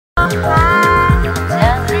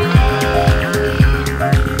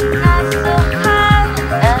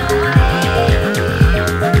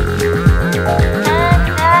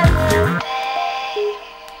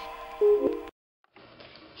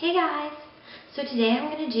So today I'm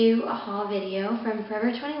going to do a haul video from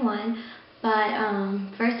Forever 21, but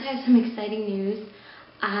first I have some exciting news.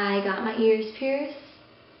 I got my ears pierced.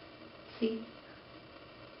 See?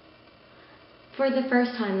 For the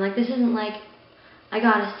first time. Like, this isn't like I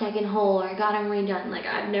got a second hole or I got them redone. Like,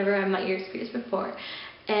 I've never had my ears pierced before.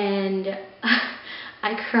 And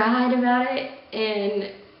I cried about it,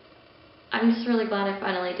 and I'm just really glad I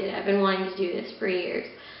finally did it. I've been wanting to do this for years.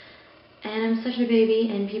 And I'm such a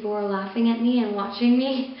baby, and people were laughing at me and watching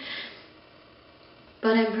me. But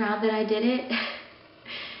I'm proud that I did it.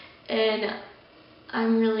 And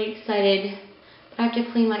I'm really excited. I have to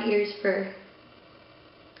clean my ears for,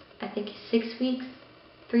 I think, 6 weeks,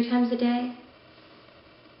 3 times a day.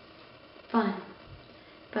 Fun.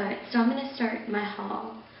 But, so I'm going to start my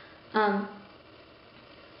haul.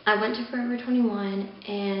 I went to Forever 21,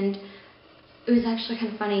 and it was actually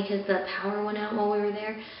kind of funny because the power went out while we were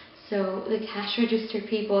there. So the cash register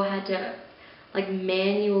people had to like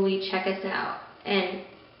manually check us out, and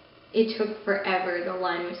it took forever. The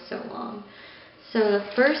line was so long. So the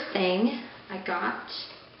first thing I got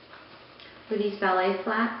were these ballet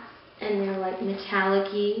flats, and they're like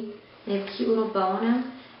metallic-y. They have a cute little bow on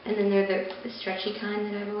them, and then they're the stretchy kind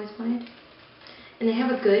that I've always wanted. And they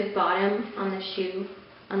have a good bottom on the shoe,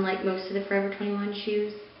 unlike most of the Forever 21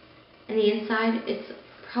 shoes. And the inside, it's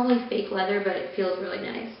probably fake leather, but it feels really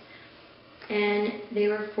nice. And they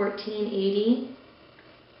were $14.80,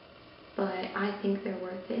 but I think they're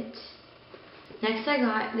worth it. Next I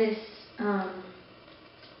got this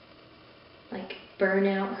like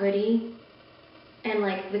burnout hoodie, and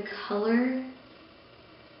like the color,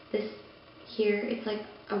 this here, it's like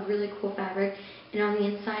a really cool fabric, and on the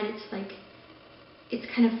inside it's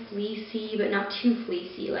kind of fleecy, but not too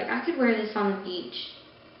fleecy. Like, I could wear this on the beach,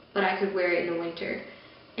 but I could wear it in the winter.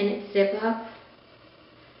 And it's zip up,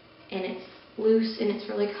 and it's loose, and it's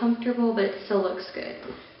really comfortable, but it still looks good.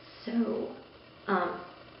 So,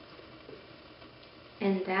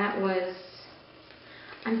 and that was,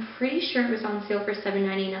 I'm pretty sure it was on sale for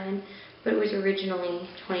 $7.99, but it was originally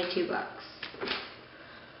 $22.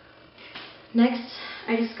 Next,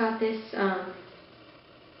 I just got this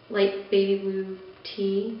light baby blue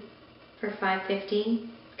tee for $5.50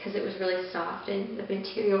 because it was really soft and the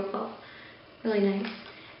material felt really nice.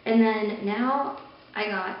 And then now I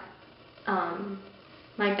got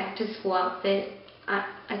my back to school outfit,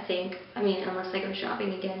 I think. I mean, unless I go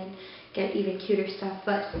shopping again and get even cuter stuff.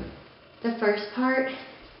 But the first part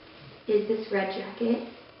is this red jacket,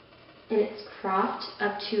 and it's cropped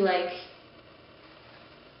up to like,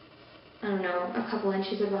 I don't know, a couple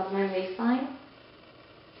inches above my waistline.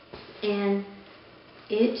 And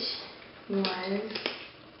it was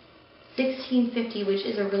 $16.50, which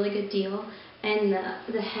is a really good deal. And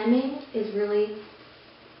the hemming is really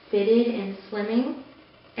fitted and slimming,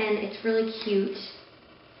 and it's really cute.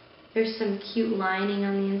 There's some cute lining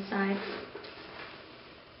on the inside.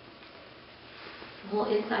 The whole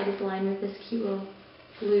inside is lined with this cute little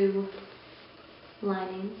blue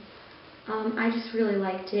lining. I just really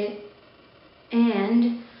liked it.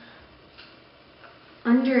 And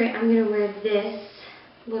under it, I'm going to wear this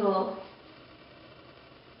little,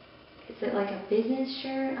 is it like a business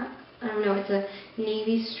shirt? I don't know, it's a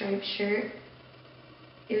navy striped shirt.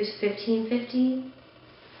 It was $15.50,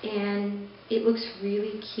 and it looks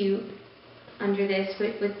really cute under this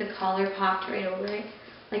with the collar popped right over it.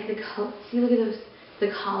 Like see, look at those,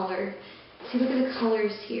 the collar. See, look at the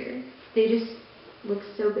colors here. They just look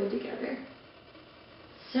so good together.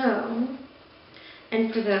 So,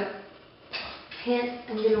 and for the pants,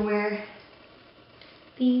 I'm gonna wear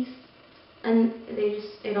these, and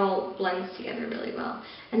it all blends together really well.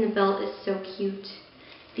 And the belt is so cute.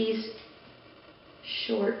 These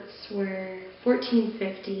shorts were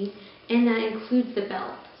 $14.50, and that includes the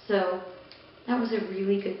belt, so that was a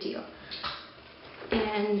really good deal.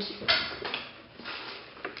 And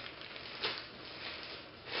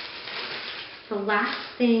the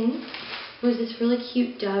last thing was this really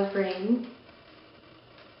cute dove ring,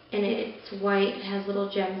 and it's white, it has little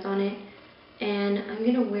gems on it, and I'm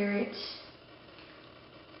gonna wear it,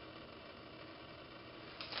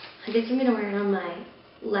 I guess I'm gonna wear it on my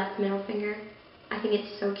left middle finger. I think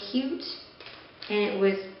it's so cute, and it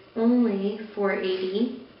was only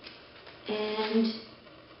 $4.80, and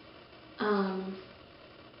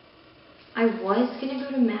I was going to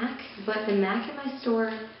go to MAC, but the MAC in my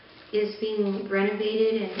store is being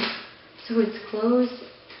renovated, and so it's closed.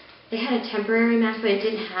 They had a temporary MAC, but it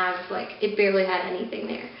didn't have, like, it barely had anything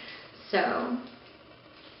there, so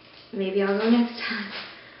maybe I'll go next time.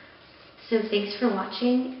 So thanks for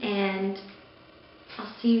watching, and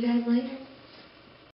I'll see you guys later.